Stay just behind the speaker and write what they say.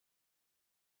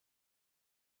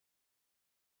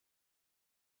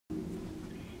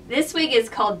This wig is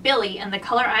called Billie, and the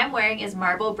color I'm wearing is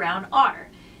Marble Brown R.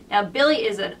 Now Billie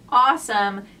is an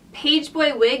awesome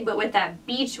pageboy wig, but with that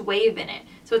beach wave in it.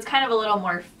 So it's kind of a little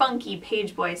more funky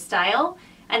pageboy style.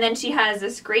 And then she has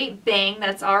this great bang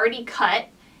that's already cut.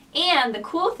 And the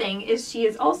cool thing is she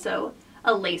is also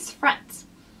a lace front.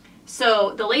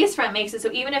 So the lace front makes it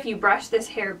so even if you brush this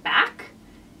hair back,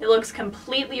 it looks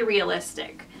completely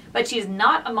realistic. But she's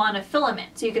not a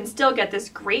monofilament, so you can still get this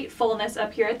great fullness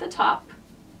up here at the top.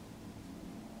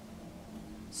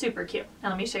 Super cute. Now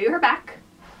let me show you her back.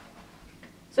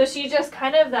 So she's just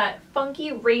kind of that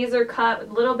funky razor cut with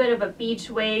a little bit of a beach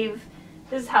wave.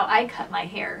 This is how I cut my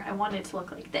hair. I wanted it to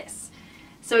look like this.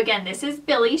 So again, this is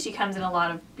Billie. She comes in a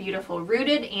lot of beautiful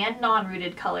rooted and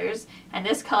non-rooted colors, and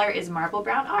this color is Marble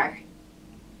Brown R.